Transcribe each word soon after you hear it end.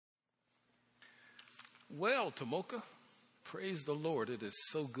Well, Tomoka, praise the Lord. It is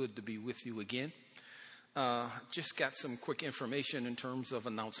so good to be with you again. Just got some quick information in terms of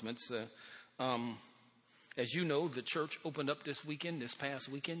announcements. As you know, the church opened up this past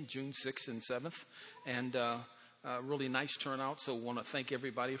weekend, June 6th and 7th, and really nice turnout. So I want to thank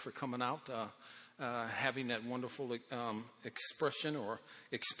everybody for coming out, having that wonderful expression or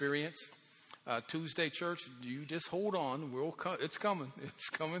experience. Tuesday church, you just hold on. It's coming,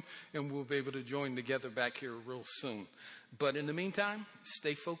 and we'll be able to join together back here real soon. But in the meantime,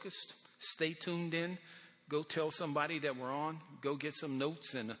 stay focused, stay tuned in. Go tell somebody that we're on. Go get some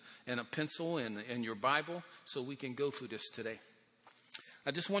notes and a pencil and your Bible so we can go through this today.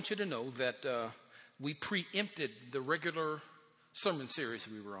 I just want you to know that we preempted the regular sermon series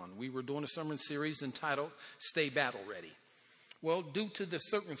we were on. We were doing a sermon series entitled Stay Battle Ready. Well, due to the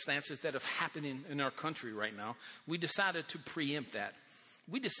circumstances that have happened in our country right now, we decided to preempt that.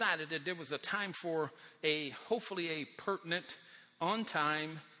 We decided that there was a time for hopefully a pertinent,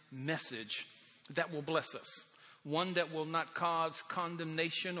 on-time message that will bless us. One that will not cause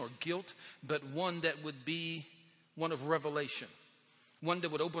condemnation or guilt, but one that would be one of revelation. One that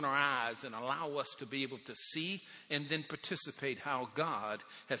would open our eyes and allow us to be able to see and then participate how God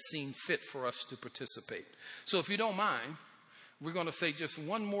has seen fit for us to participate. So if you don't mind, we're going to say just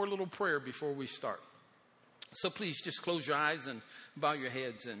one more little prayer before we start. So please just close your eyes and bow your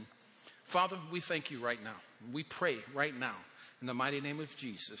heads. And Father, we thank you right now. We pray right now in the mighty name of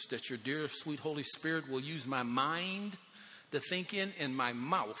Jesus that your dear, sweet Holy Spirit will use my mind to think in and my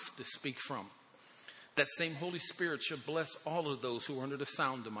mouth to speak from. That same Holy Spirit should bless all of those who are under the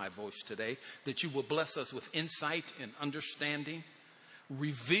sound of my voice today, that you will bless us with insight and understanding.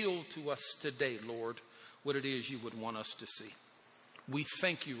 Reveal to us today, Lord, what it is you would want us to see. We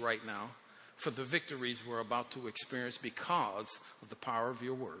thank you right now for the victories we're about to experience because of the power of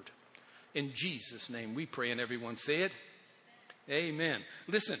your word. In Jesus' name we pray, and everyone say it. Amen.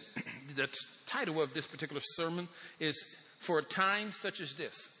 Listen, the title of this particular sermon is For a Time Such as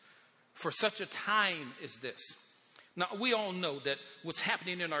This. For such a time as this. Now, we all know that what's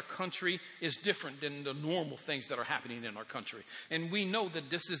happening in our country is different than the normal things that are happening in our country. And we know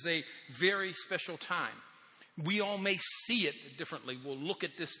that this is a very special time. We all may see it differently. We'll look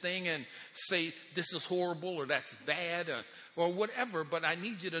at this thing and say, this is horrible or that's bad or whatever. But I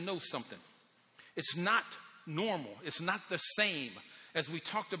need you to know something. It's not normal. It's not the same. As we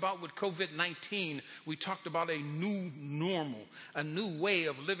talked about with COVID-19, we talked about a new normal, a new way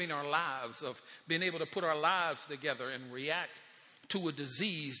of living our lives, of being able to put our lives together and react to a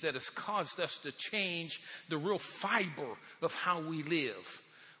disease that has caused us to change the real fiber of how we live.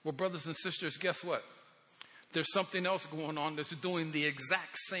 Well, brothers and sisters, guess what? There's something else going on that's doing the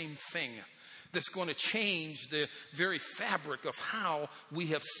exact same thing, that's going to change the very fabric of how we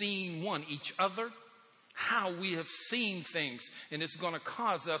have seen each other, how we have seen things, and it's going to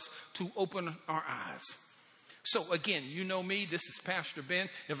cause us to open our eyes. So again, you know me, this is Pastor Ben.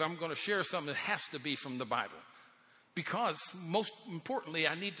 If I'm going to share something, it has to be from the Bible. Because most importantly,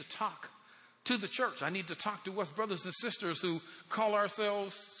 I need to talk to the church. I need to talk to us brothers and sisters who call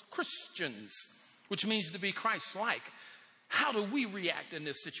ourselves Christians, which means to be Christ-like. How do we react in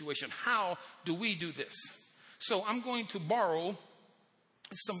this situation? How do we do this? So I'm going to borrow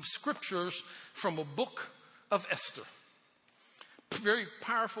some scriptures from a book of Esther. Very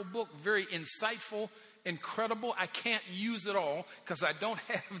powerful book, very insightful, incredible. I can't use it all because I don't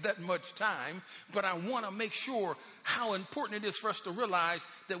have that much time, but I want to make sure how important it is for us to realize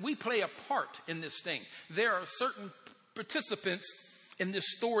that we play a part in this thing. There are certain participants in this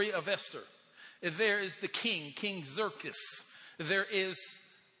story of Esther. There is the king, King Xerxes. There is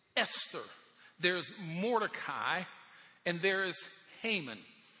Esther. There's Mordecai, and there is Haman.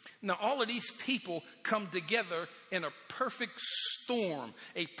 Now, all of these people come together in a perfect storm,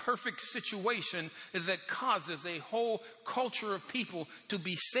 a perfect situation that causes a whole culture of people to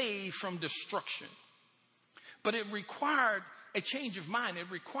be saved from destruction. But it required a change of mind.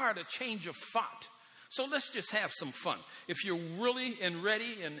 It required a change of thought. So let's just have some fun. If you're really and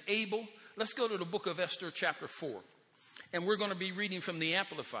ready and able, let's go to the book of Esther, chapter 4. And we're going to be reading from the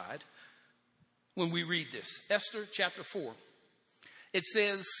Amplified when we read this. Esther, chapter 4. It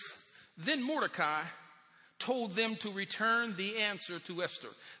says, Then Mordecai told them to return the answer to Esther.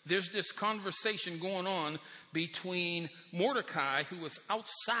 There's this conversation going on between Mordecai, who was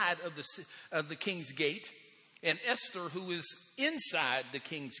outside of the king's gate, and Esther, who is inside the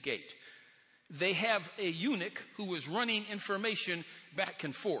king's gate. They have a eunuch who is running information back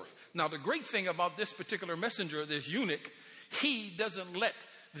and forth. Now, the great thing about this particular messenger, this eunuch, he doesn't let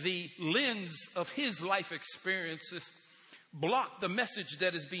the lens of his life experiences block the message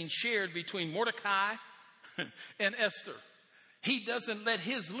that is being shared between Mordecai and Esther. He doesn't let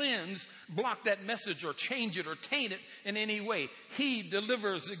his lens block that message or change it or taint it in any way. He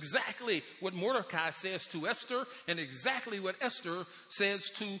delivers exactly what Mordecai says to Esther and exactly what Esther says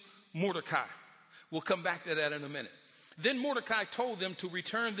to Mordecai. We'll come back to that in a minute. Then Mordecai told them to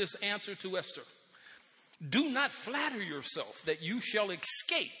return this answer to Esther. Do not flatter yourself that you shall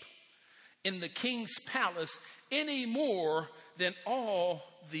escape in the king's palace any more than all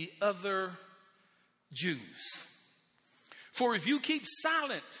the other Jews. For if you keep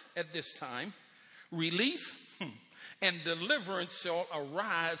silent at this time, relief and deliverance shall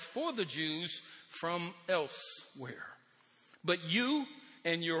arise for the Jews from elsewhere. But you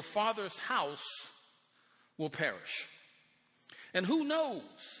and your father's house will perish. And who knows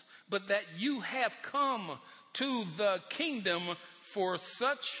but that you have come to the kingdom for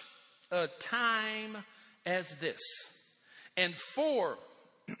such a time as this, and for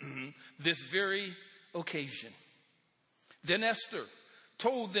this very occasion. Then Esther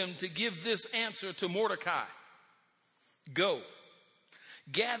told them to give this answer to Mordecai. Go,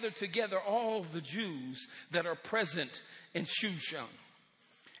 gather together all the Jews that are present in Shushan,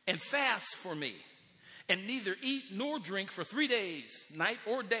 and fast for me, and neither eat nor drink for 3 days, night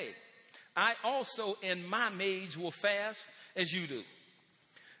or day. I also and my maids will fast as you do.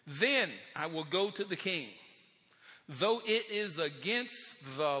 Then I will go to the king, though it is against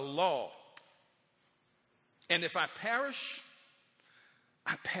the law. And if I perish,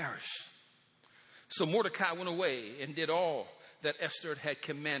 I perish. So Mordecai went away and did all that Esther had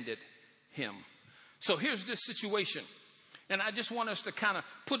commanded him. So here's this situation. And I just want us to kind of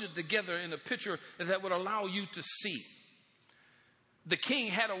put it together in a picture that would allow you to see. The king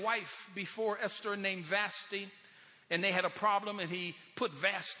had a wife before Esther named Vashti, and they had a problem, and he put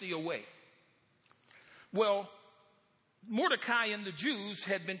Vashti away. Well, Mordecai and the Jews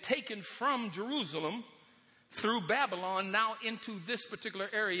had been taken from Jerusalem through Babylon now into this particular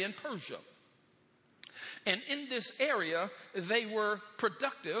area in Persia. And in this area, they were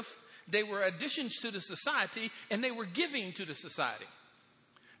productive. They were additions to the society, and they were giving to the society.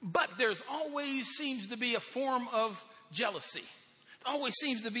 But there's always seems to be a form of jealousy. Always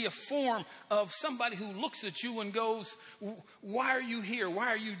seems to be a form of somebody who looks at you and goes, why are you here? Why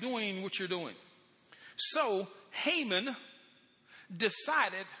are you doing what you're doing? So Haman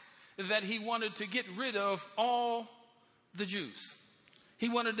decided that he wanted to get rid of all the Jews. He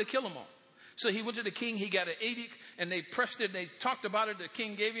wanted to kill them all. So he went to the king, he got an edict, and they pressed it, they talked about it. The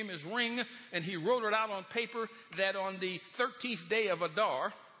king gave him his ring, and he wrote it out on paper that on the 13th day of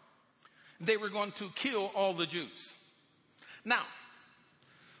Adar, they were going to kill all the Jews. Now,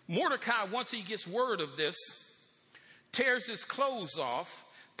 Mordecai, once he gets word of this, tears his clothes off,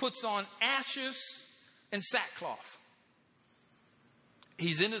 puts on ashes and sackcloth.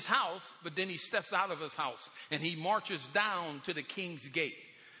 He's in his house, but then he steps out of his house and he marches down to the king's gate.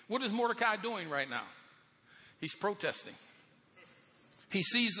 What is Mordecai doing right now? He's protesting. He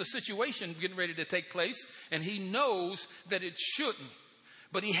sees the situation getting ready to take place, and he knows that it shouldn't,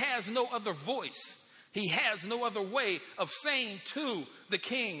 but he has no other voice. He has no other way of saying to the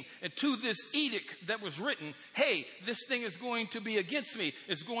king and to this edict that was written, hey, this thing is going to be against me.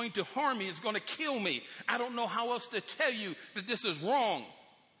 It's going to harm me. It's going to kill me. I don't know how else to tell you that this is wrong.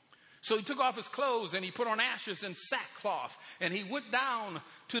 So he took off his clothes and he put on ashes and sackcloth, and he went down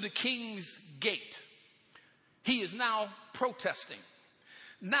to the king's gate. He is now protesting.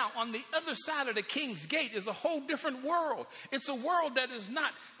 Now, on the other side of the king's gate is a whole different world. It's a world that is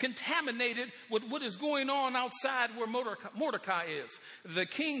not contaminated with what is going on outside where Mordecai is. The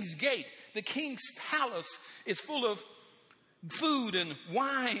king's gate, the king's palace is full of food and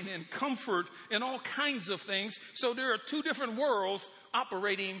wine and comfort and all kinds of things. So there are two different worlds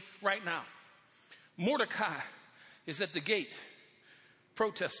operating right now. Mordecai is at the gate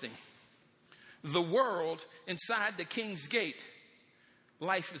protesting. The world inside the king's gate,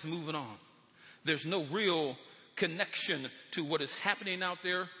 life is moving on. There's no real connection to what is happening out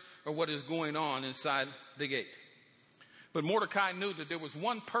there or what is going on inside the gate. But Mordecai knew that there was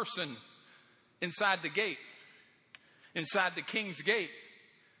one person inside the gate, inside the king's gate,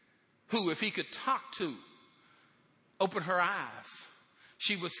 who, if he could talk to, open her eyes,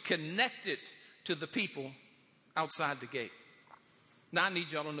 she was connected to the people outside the gate. Now, I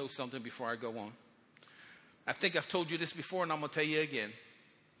need y'all to know something before I go on. I think I've told you this before, and I'm going to tell you again.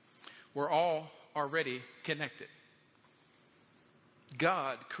 We're all already connected.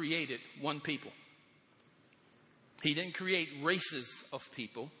 God created one people. He didn't create races of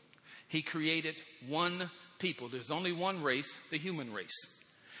people. He created one people. There's only one race, the human race.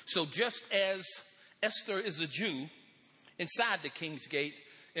 So just as Esther is a Jew inside the king's gate,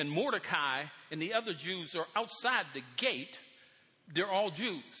 and Mordecai and the other Jews are outside the gate, they're all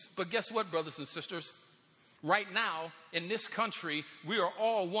Jews. But guess what, brothers and sisters? Right now, in this country, we are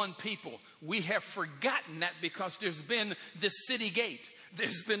all one people. We have forgotten that because there's been this city gate.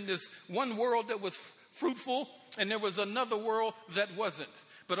 There's been this one world that was fruitful, and there was another world that wasn't.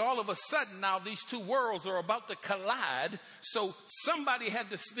 But all of a sudden now, these two worlds are about to collide. So somebody had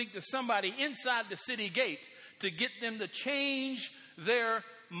to speak to somebody inside the city gate to get them to change their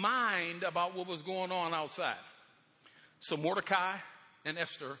mind about what was going on outside. So Mordecai and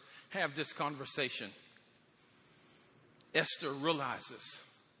Esther have this conversation. Esther realizes,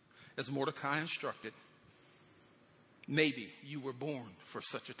 as Mordecai instructed, maybe you were born for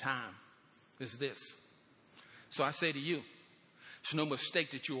such a time as this. So I say to you, it's no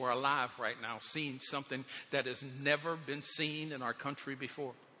mistake that you are alive right now, seeing something that has never been seen in our country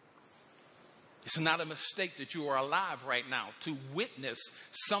before. It's not a mistake that you are alive right now to witness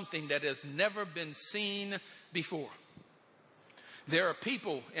something that has never been seen before. There are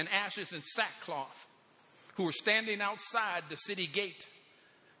people in ashes and sackcloth who are standing outside the city gate,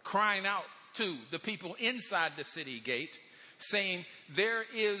 crying out to the people inside the city gate, saying, there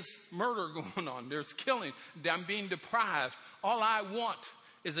is murder going on. There's killing. I'm being deprived. All I want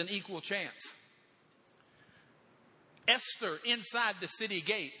is an equal chance. Esther inside the city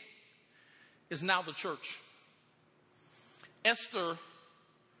gate is now the church. Esther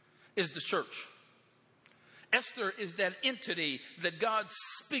is the church. Esther is that entity that God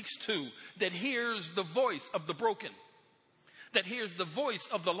speaks to, that hears the voice of the broken, that hears the voice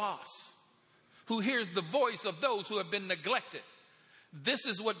of the lost, who hears the voice of those who have been neglected. This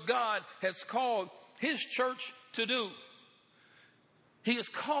is what God has called his church to do. He has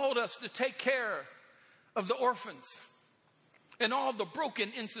called us to take care of the orphans and all the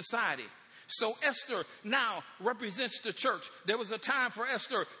broken in society. So Esther now represents the church. There was a time for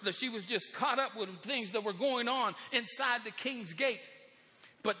Esther that she was just caught up with things that were going on inside the king's gate.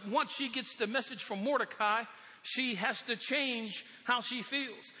 But once she gets the message from Mordecai, she has to change how she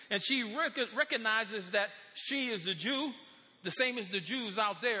feels. And she recognizes that she is a Jew, the same as the Jews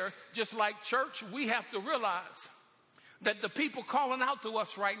out there. Just like church, we have to realize that the people calling out to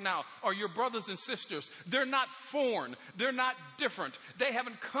us right now are your brothers and sisters. They're not foreign. They're not different. They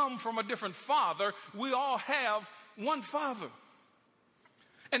haven't come from a different father. We all have one father.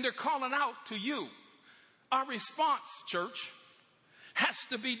 And they're calling out to you. Our response, church, has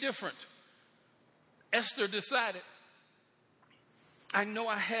to be different. Esther decided, I know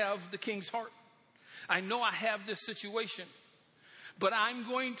I have the king's heart. I know I have this situation. But I'm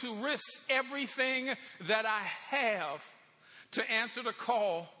going to risk everything that I have to answer the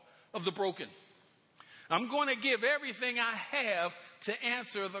call of the broken. I'm going to give everything I have to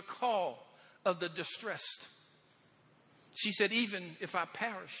answer the call of the distressed. She said, even if I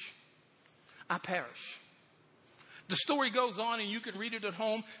perish, I perish. The story goes on, and you can read it at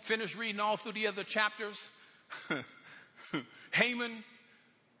home. Finish reading all through the other chapters. Haman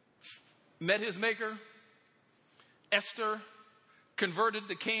met his maker. Esther converted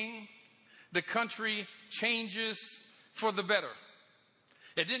the king. The country changes for the better.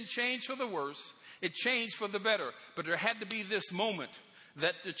 It didn't change for the worse. It changed for the better. But there had to be this moment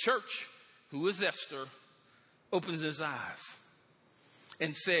that the church, who is Esther, opens his eyes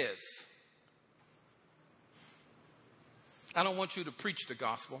and says, I don't want you to preach the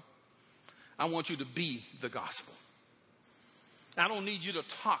gospel. I want you to be the gospel. I don't need you to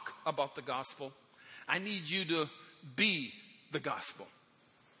talk about the gospel. I need you to be the gospel.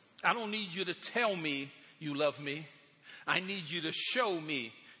 I don't need you to tell me you love me. I need you to show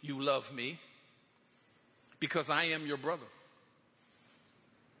me you love me, because I am your brother.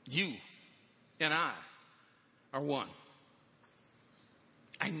 You and I are one.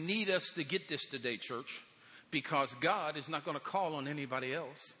 I need us to get this today, church, because God is not going to call on anybody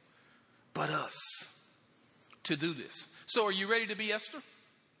else but us to do this. So are you ready to be Esther?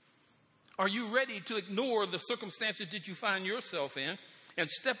 Are you ready to ignore the circumstances that you find yourself in and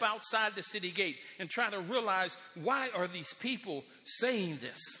step outside the city gate and try to realize, why are these people saying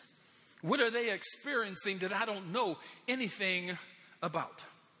this? What are they experiencing that I don't know anything about?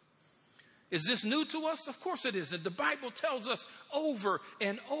 Is this new to us? Of course it is. And the Bible tells us over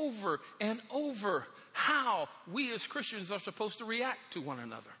and over and over how we as Christians are supposed to react to one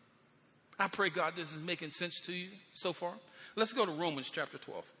another. I pray, God, this is making sense to you so far. Let's go to Romans chapter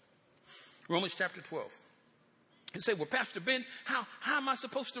 12. Romans chapter 12. And say, well, Pastor Ben, how am I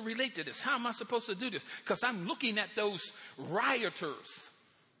supposed to relate to this? How am I supposed to do this? Because I'm looking at those rioters.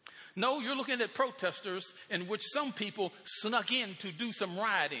 No, you're looking at protesters in which some people snuck in to do some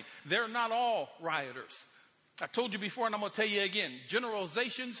rioting. They're not all rioters. I told you before, and I'm going to tell you again,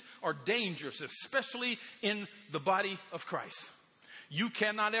 generalizations are dangerous, especially in the body of Christ. You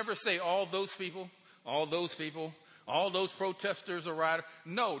cannot ever say all those people, all those protesters are right.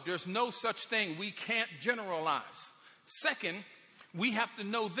 No, there's no such thing. We can't generalize. Second, we have to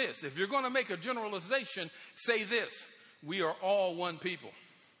know this. If you're going to make a generalization, say this: we are all one people.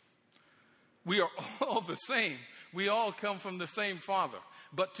 We are all the same. We all come from the same Father.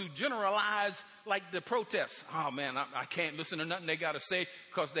 But to generalize like the protests, oh man, I can't listen to nothing they got to say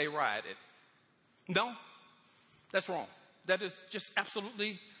because they rioted. No, that's wrong. That is just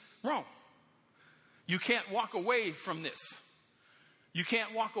absolutely wrong. You can't walk away from this. You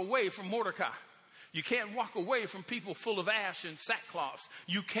can't walk away from Mordecai. You can't walk away from people full of ash and sackcloth.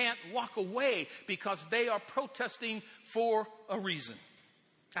 You can't walk away because they are protesting for a reason.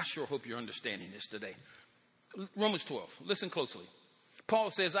 I sure hope you're understanding this today. Romans 12, listen closely. Paul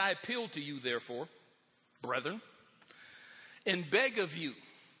says, I appeal to you, therefore, brethren, and beg of you,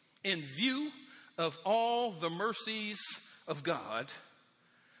 in view of all the mercies of God,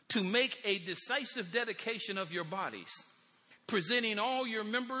 to make a decisive dedication of your bodies, presenting all your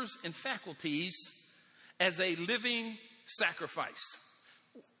members and faculties as a living sacrifice.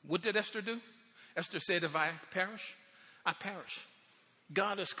 What did Esther do? Esther said, if I perish, I perish.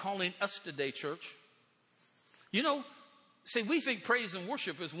 God is calling us today, church. You know, see, we think praise and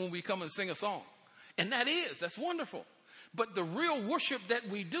worship is when we come and sing a song. And that's wonderful. But the real worship that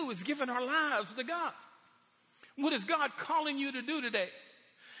we do is giving our lives to God. What is God calling you to do today?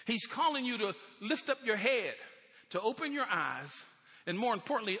 He's calling you to lift up your head, to open your eyes, and more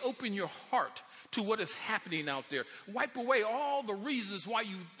importantly, open your heart to what is happening out there. Wipe away all the reasons why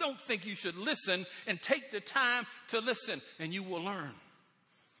you don't think you should listen and take the time to listen, and you will learn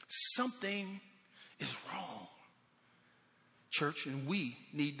something is wrong, church, and we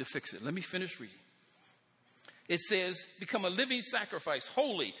need to fix it. Let me finish reading. It says, become a living sacrifice,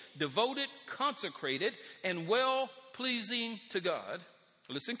 holy, devoted, consecrated, and well-pleasing to God.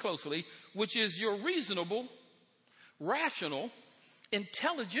 Listen closely, which is your reasonable, rational,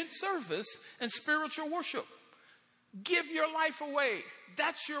 intelligent service and spiritual worship. Give your life away.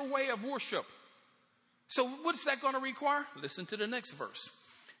 That's your way of worship. So what's that going to require? Listen to the next verse.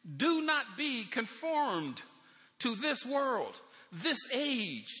 Do not be conformed to this world, this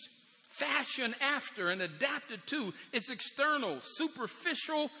age, fashioned after and adapted to its external,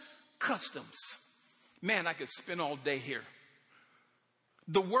 superficial customs. Man, I could spend all day here.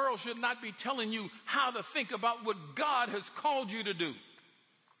 The world should not be telling you how to think about what God has called you to do.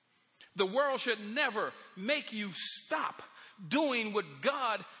 The world should never make you stop doing what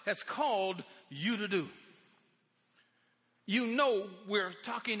God has called you to do. You know we're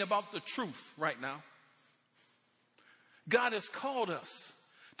talking about the truth right now. God has called us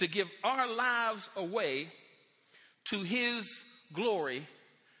to give our lives away to His glory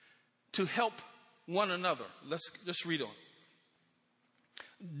to help one another. Let's read on.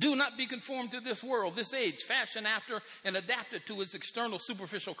 Do not be conformed to this world, this age, fashioned after and adapted to its external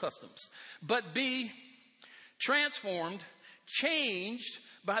superficial customs, but be transformed, changed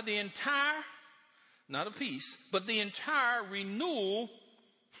by the entire, not a piece, but the entire renewal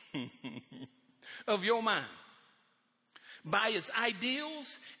of your mind, by its ideals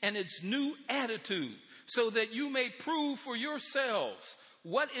and its new attitude, so that you may prove for yourselves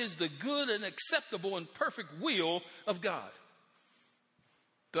what is the good and acceptable and perfect will of God.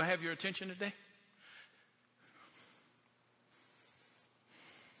 Do I have your attention today?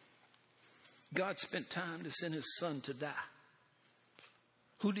 God spent time to send His Son to die.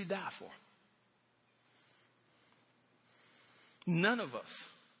 Who did He die for? None of us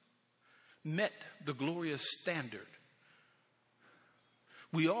met the glorious standard.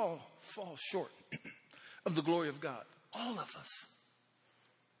 We all fall short of the glory of God. All of us.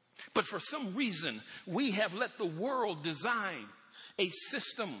 But for some reason, we have let the world design a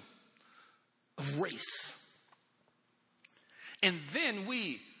system of race. And then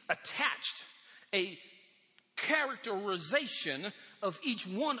we attached a characterization of each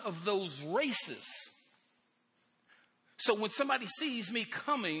one of those races. So when somebody sees me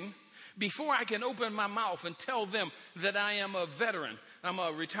coming, before I can open my mouth and tell them that I am a veteran, I'm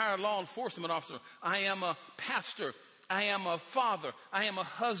a retired law enforcement officer, I am a pastor, I am a father, I am a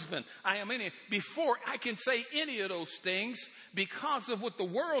husband, before I can say any of those things, because of what the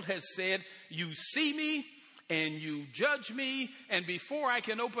world has said, you see me and you judge me, and before I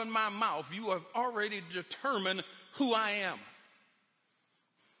can open my mouth, you have already determined who I am.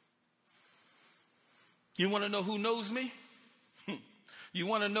 You want to know who knows me? You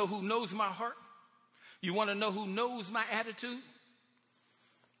want to know who knows my heart? You want to know who knows my attitude?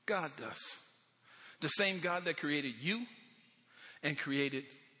 God does. The same God that created you and created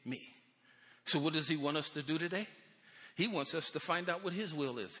me. So what does he want us to do today? He wants us to find out what his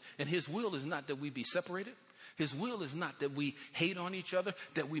will is. And his will is not that we be separated. His will is not that we hate on each other,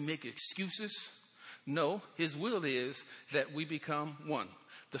 that we make excuses. No, his will is that we become one.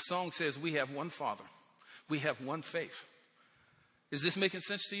 The song says we have one Father. We have one faith. Is this making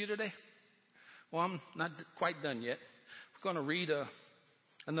sense to you today? Well, I'm not quite done yet. We're going to read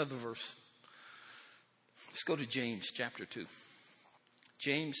another verse. Let's go to James chapter 2.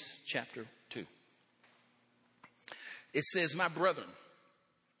 James chapter 2. It says, my brethren,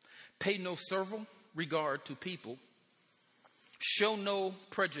 pay no servile regard to people. Show no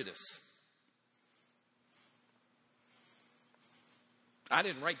prejudice. I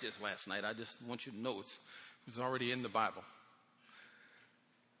didn't write this last night. I just want you to know it was already in the Bible.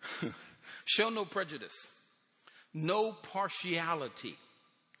 Show no prejudice, no partiality.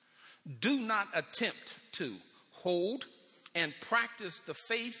 Do not attempt to hold and practice the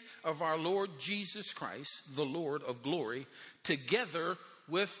faith of our Lord Jesus Christ, the Lord of glory, together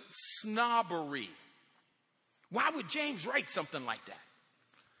with snobbery. Why would James write something like that?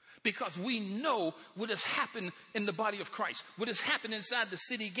 Because we know what has happened in the body of Christ, what has happened inside the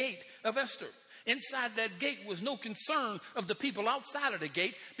city gate of Esther. Inside that gate was no concern of the people outside of the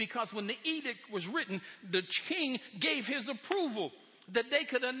gate, because when the edict was written, the king gave his approval that they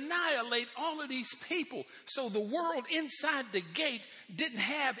could annihilate all of these people. So the world inside the gate didn't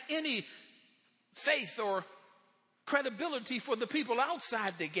have any faith or credibility for the people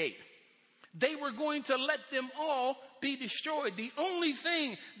outside the gate. They were going to let them all be destroyed. The only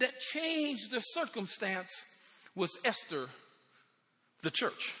thing that changed the circumstance was Esther, the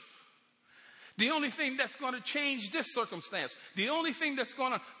church. The only thing that's going to change this circumstance, the only thing that's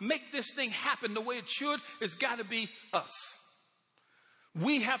going to make this thing happen the way it should, is got to be us.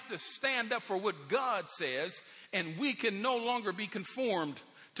 We have to stand up for what God says, and we can no longer be conformed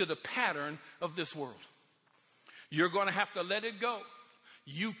to the pattern of this world. You're going to have to let it go.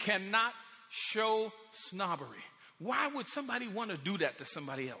 You cannot show snobbery. Why would somebody want to do that to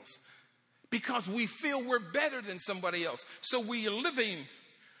somebody else? Because we feel we're better than somebody else. So we are living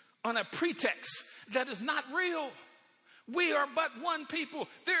on a pretext that is not real. We are but one people.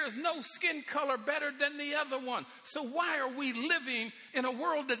 There is no skin color better than the other one. So why are we living in a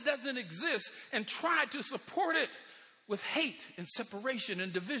world that doesn't exist and try to support it with hate and separation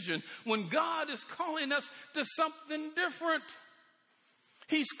and division when God is calling us to something different?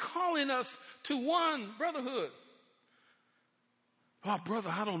 He's calling us to one brotherhood. Oh, brother,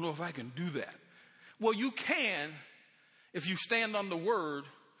 I don't know if I can do that. Well, you can if you stand on the word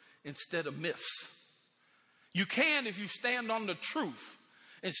instead of myths. You can if you stand on the truth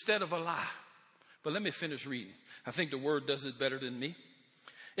instead of a lie. But let me finish reading. I think the word does it better than me.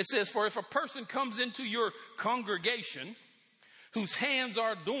 It says, for if a person comes into your congregation whose hands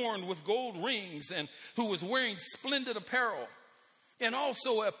are adorned with gold rings and who is wearing splendid apparel, and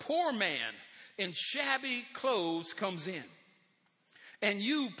also a poor man in shabby clothes comes in, and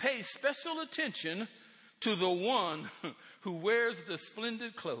you pay special attention to the one who wears the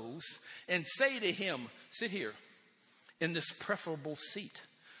splendid clothes and say to him, sit here in this preferable seat,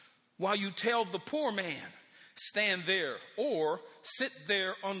 while you tell the poor man, stand there or sit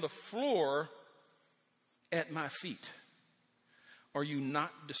there on the floor at my feet. Are you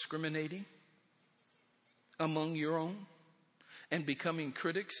not discriminating among your own and becoming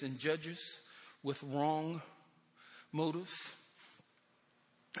critics and judges with wrong motives?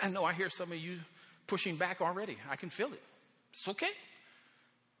 I know I hear some of you pushing back already. I can feel it. It's okay.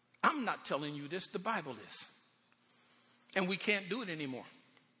 I'm not telling you this. The Bible is. And we can't do it anymore.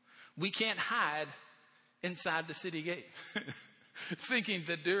 We can't hide inside the city gate thinking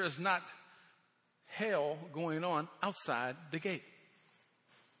that there is not hell going on outside the gate.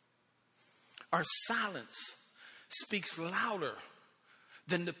 Our silence speaks louder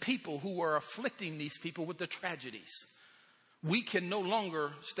than the people who are afflicting these people with the tragedies. We can no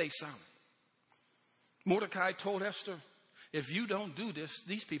longer stay silent. Mordecai told Esther, if you don't do this,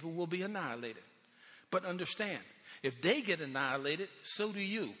 these people will be annihilated. But understand, if they get annihilated, so do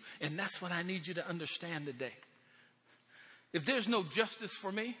you. And that's what I need you to understand today. If there's no justice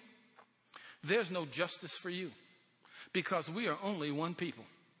for me, there's no justice for you. Because we are only one people.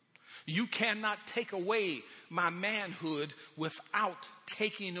 You cannot take away my manhood without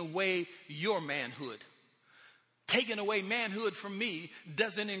taking away your manhood. Taking away manhood from me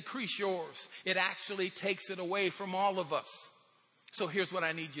doesn't increase yours. It actually takes it away from all of us. So here's what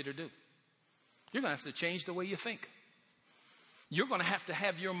I need you to do. You're going to have to change the way you think. You're going to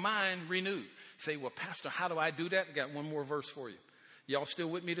have your mind renewed. Say, well, Pastor, how do I do that? I got one more verse for you. Y'all still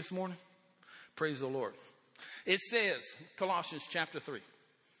with me this morning? Praise the Lord. It says, Colossians chapter 3,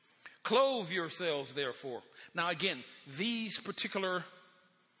 clothe yourselves, therefore. Now again, these particular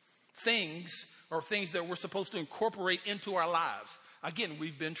things are things that we're supposed to incorporate into our lives. Again,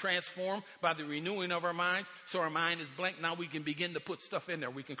 we've been transformed by the renewing of our minds, so our mind is blank. Now we can begin to put stuff in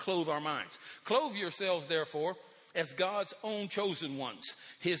there. We can clothe our minds. Clothe yourselves, therefore, as God's own chosen ones,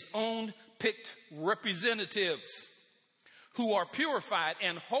 his own picked representatives, who are purified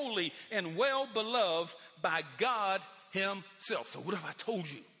and holy and well beloved by God himself. So what have I told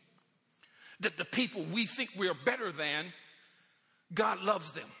you? That the people we think we're better than, God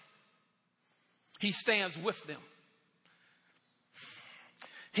loves them. He stands with them.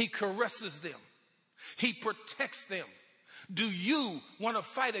 He caresses them. He protects them. Do you want to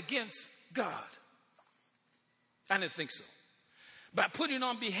fight against God? I didn't think so. By putting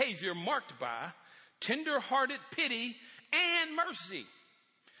on behavior marked by tender-hearted pity and mercy,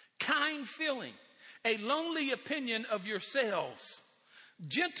 kind feeling, a lonely opinion of yourselves,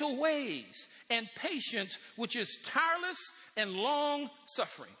 gentle ways, and patience, which is tireless and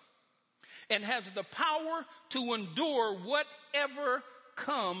long-suffering, and has the power to endure whatever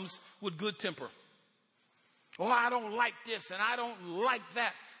comes with good temper. Oh, I don't like this and I don't like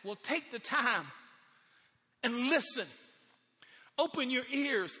that. Well, take the time and listen. Open your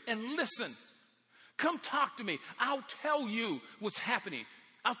ears and listen. Come talk to me. I'll tell you what's happening.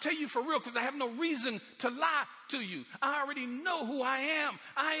 I'll tell you for real, because I have no reason to lie to you. I already know who I am.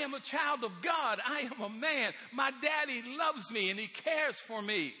 I am a child of God. I am a man. My daddy loves me and he cares for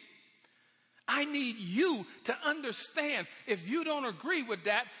me. I need you to understand, if you don't agree with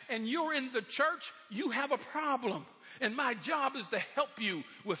that and you're in the church, you have a problem. And my job is to help you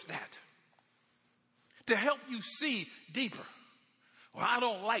with that. To help you see deeper. Well, I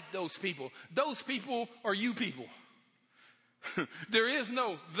don't like those people. Those people are you people. There is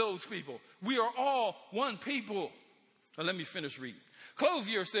no those people. We are all one people. Now, let me finish reading. Clothe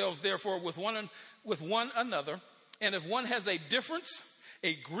yourselves, therefore, with one another. And if one has a difference,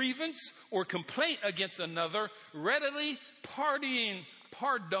 a grievance, or complaint against another, readily pardoning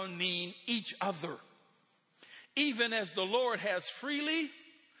each other. Even as the Lord has freely,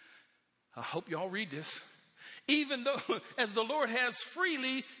 I hope y'all read this, even though as the Lord has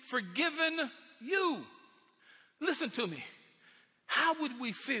freely forgiven you. Listen to me. How would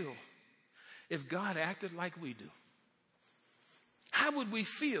we feel if God acted like we do? How would we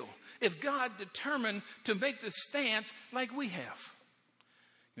feel if God determined to make the stance like we have?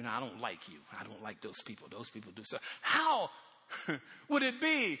 You know, I don't like you. I don't like those people. Those people do so. How would it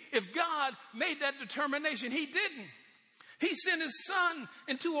be if God made that determination? He didn't. He sent his son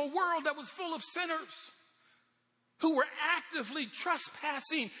into a world that was full of sinners who were actively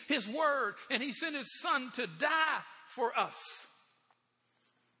trespassing his word, and he sent his son to die for us.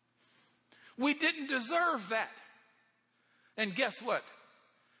 We didn't deserve that. And guess what?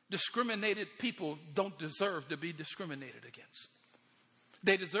 Discriminated people don't deserve to be discriminated against.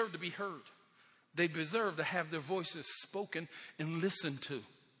 They deserve to be heard. They deserve to have their voices spoken and listened to.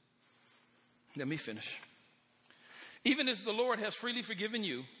 Let me finish. Even as the Lord has freely forgiven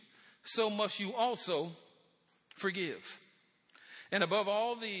you, so must you also forgive. And above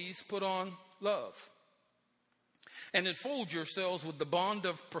all these, put on love. And enfold yourselves with the bond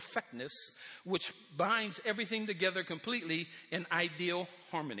of perfectness, which binds everything together completely in ideal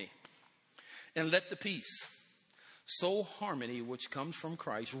harmony. And let the peace, soul harmony, which comes from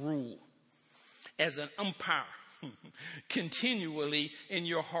Christ, rule as an umpire continually in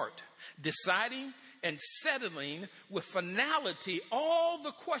your heart, deciding and settling with finality all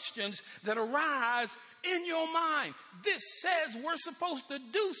the questions that arise in your mind. This says we're supposed to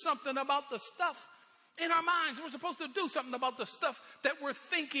do something about the stuff in our minds. We're supposed to do something about the stuff that we're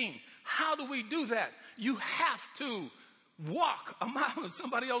thinking. How do we do that? You have to walk a mile in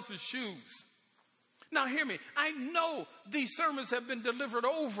somebody else's shoes. Now hear me. I know these sermons have been delivered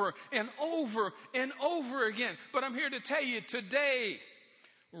over and over and over again. But I'm here to tell you today,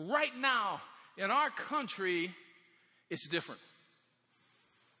 right now, in our country, it's different.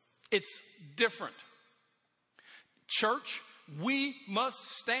 It's different. Church, we must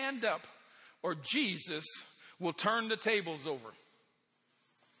stand up or Jesus will turn the tables over.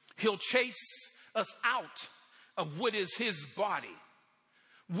 He'll chase us out of what is his body.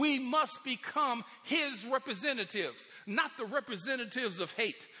 We must become his representatives, not the representatives of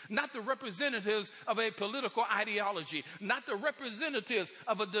hate, not the representatives of a political ideology, not the representatives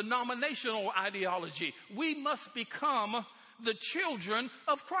of a denominational ideology. We must become the children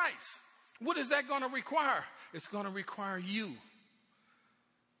of Christ. What is that going to require? It's going to require you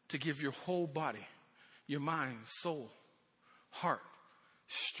to give your whole body, your mind, soul, heart,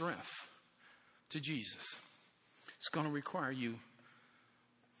 strength to Jesus. It's going to require you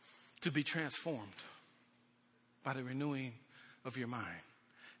to be transformed by the renewing of your mind,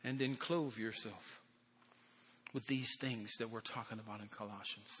 and then clothe yourself with these things that we're talking about in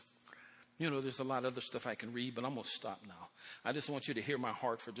Colossians. You know, there's a lot of other stuff I can read, but I'm going to stop now. I just want you to hear my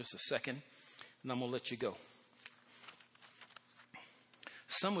heart for just a second, and I'm going to let you go.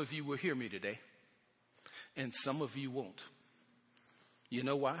 Some of you will hear me today, and some of you won't. You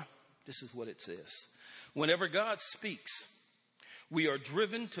know why? This is what it says. Whenever God speaks, we are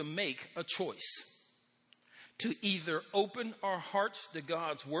driven to make a choice to either open our hearts to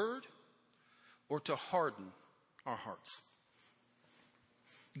God's word or to harden our hearts.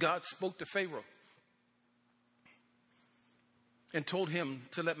 God spoke to Pharaoh and told him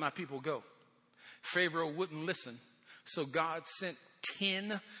to let my people go. Pharaoh wouldn't listen, so God sent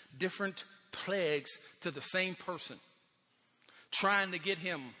 10 different plagues to the same person, trying to get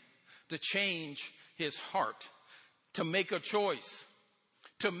him to change his heart, to make a choice,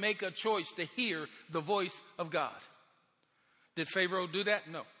 to hear the voice of God. Did Pharaoh do that?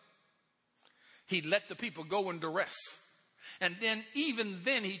 No. He let the people go in duress. And then, even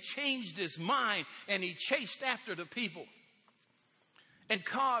then, he changed his mind and he chased after the people and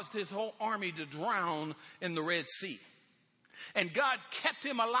caused his whole army to drown in the Red Sea. And God kept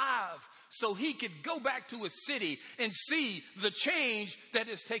him alive so he could go back to his city and see the change that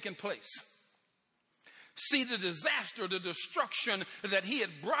has taken place. See the disaster, the destruction that he had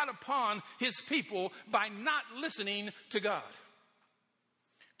brought upon his people by not listening to God.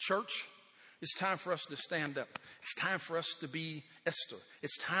 Church, it's time for us to stand up. It's time for us to be Esther.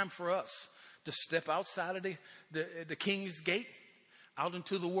 It's time for us to step outside of the king's gate out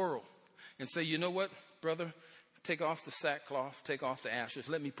into the world and say, you know what, brother, take off the sackcloth, take off the ashes.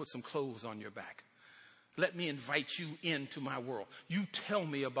 Let me put some clothes on your back. Let me invite you into my world. You tell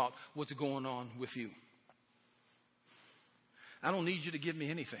me about what's going on with you. I don't need you to give me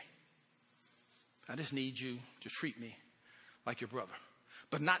anything. I just need you to treat me like your brother.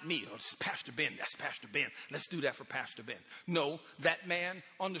 But not me. Oh, it's Pastor Ben. That's Pastor Ben. Let's do that for Pastor Ben. No, that man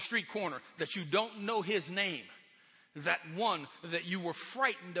on the street corner that you don't know his name, that one that you were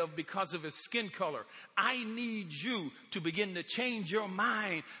frightened of because of his skin color. I need you to begin to change your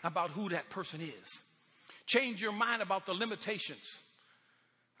mind about who that person is. Change your mind about the limitations.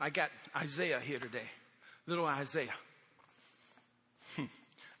 I got Isaiah here today. Little Isaiah.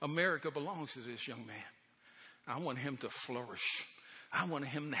 America belongs to this young man. I want him to flourish. I want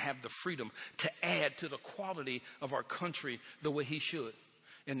him to have the freedom to add to the quality of our country the way he should.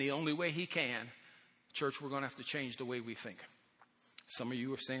 And the only way he can, church, we're going to have to change the way we think. Some of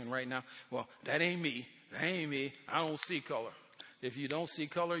you are saying right now, well, that ain't me. That ain't me. I don't see color. If you don't see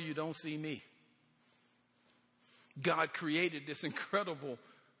color, you don't see me. God created this incredible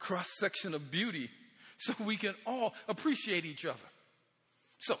cross-section of beauty so we can all appreciate each other.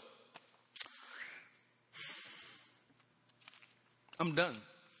 So, I'm done.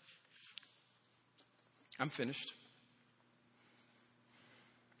 I'm finished.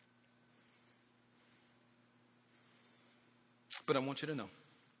 But I want you to know,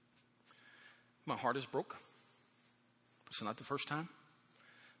 my heart is broke. It's not the first time,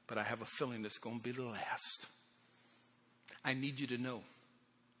 but I have a feeling it's going to be the last. I need you to know,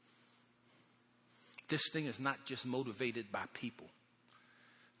 this thing is not just motivated by people.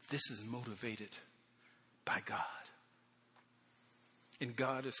 This is motivated by God. And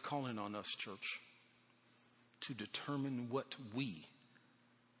God is calling on us, church, to determine what we,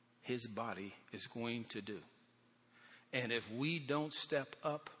 his body, is going to do. And if we don't step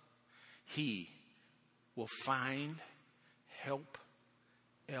up, he will find help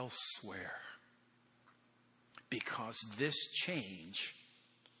elsewhere. Because this change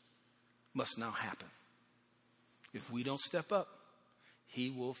must now happen. If we don't step up, he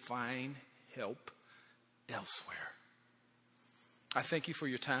will find help elsewhere. I thank you for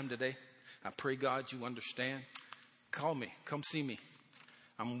your time today. I pray, God, you understand. Call me. Come see me.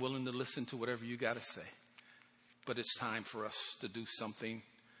 I'm willing to listen to whatever you got to say. But it's time for us to do something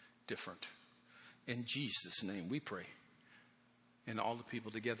different. In Jesus' name we pray. And all the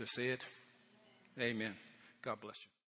people together say it. Amen. God bless you.